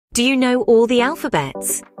Do you know all the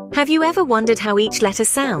alphabets? Have you ever wondered how each letter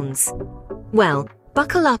sounds? Well,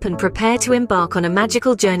 buckle up and prepare to embark on a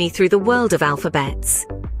magical journey through the world of alphabets.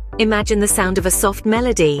 Imagine the sound of a soft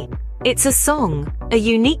melody. It's a song, a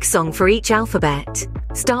unique song for each alphabet.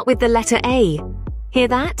 Start with the letter A. Hear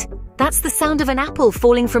that? That's the sound of an apple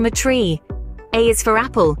falling from a tree. A is for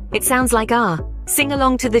apple. It sounds like R. Sing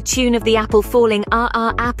along to the tune of the apple falling,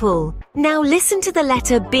 R, apple. Now listen to the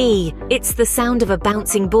letter B. It's the sound of a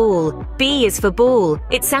bouncing ball. B is for ball.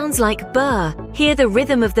 It sounds like burr. Hear the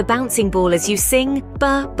rhythm of the bouncing ball as you sing,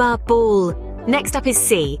 burr, ball. Next up is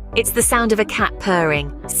C. It's the sound of a cat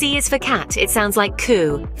purring. C is for cat. It sounds like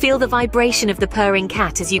coo. Feel the vibration of the purring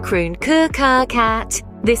cat as you croon, coo, cat.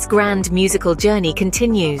 This grand musical journey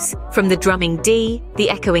continues, from the drumming D, the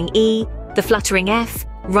echoing E, the fluttering F,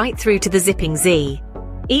 right through to the zipping Z.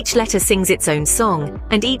 Each letter sings its own song,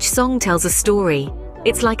 and each song tells a story.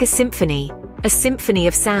 It's like a symphony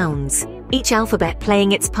of sounds, each alphabet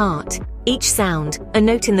playing its part, each sound, a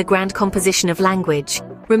note in the grand composition of language.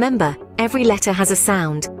 Remember, every letter has a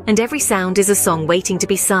sound, and every sound is a song waiting to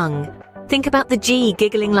be sung. Think about the G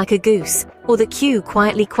giggling like a goose, or the Q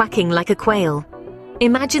quietly quacking like a quail.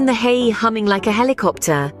 Imagine the hey humming like a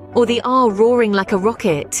helicopter, or the R roaring like a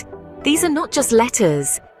rocket. These are not just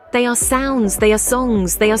letters. They are sounds, they are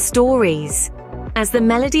songs, they are stories. As the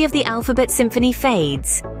melody of the alphabet symphony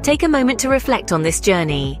fades, take a moment to reflect on this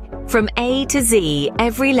journey. From A to Z,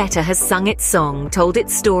 every letter has sung its song, told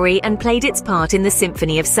its story, and played its part in the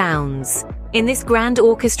symphony of sounds. In this grand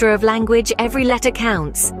orchestra of language, every letter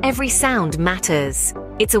counts, every sound matters.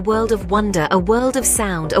 It's a world of wonder, a world of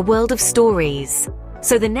sound, a world of stories.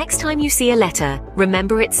 So the next time you see a letter,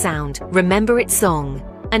 remember its sound, remember its song.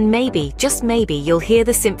 And maybe, just maybe, you'll hear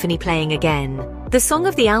the symphony playing again. The song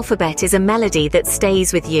of the alphabet is a melody that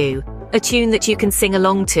stays with you, a tune that you can sing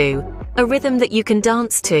along to, a rhythm that you can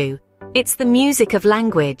dance to. It's the music of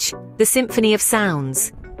language, the symphony of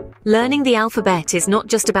sounds. Learning the alphabet is not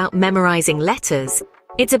just about memorizing letters.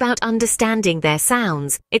 It's about understanding their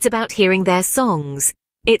sounds. It's about hearing their songs.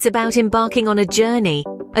 It's about embarking on a journey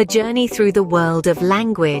through the world of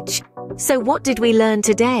language. So what did we learn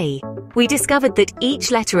today? We discovered that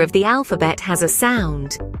each letter of the alphabet has a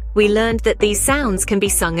sound. We learned that these sounds can be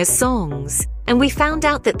sung as songs. And we found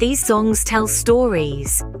out that these songs tell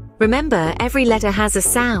stories. Remember, every letter has a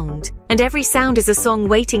sound, and every sound is a song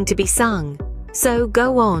waiting to be sung. So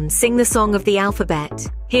go on, sing the song of the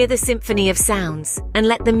alphabet, hear the symphony of sounds, and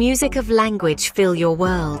let the music of language fill your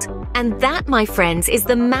world. And that, my friends, is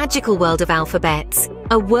the magical world of alphabets.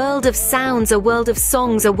 A world of sounds, a world of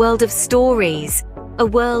songs, a world of stories. A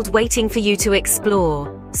world waiting for you to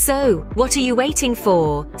explore. So, what are you waiting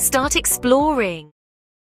for? Start exploring!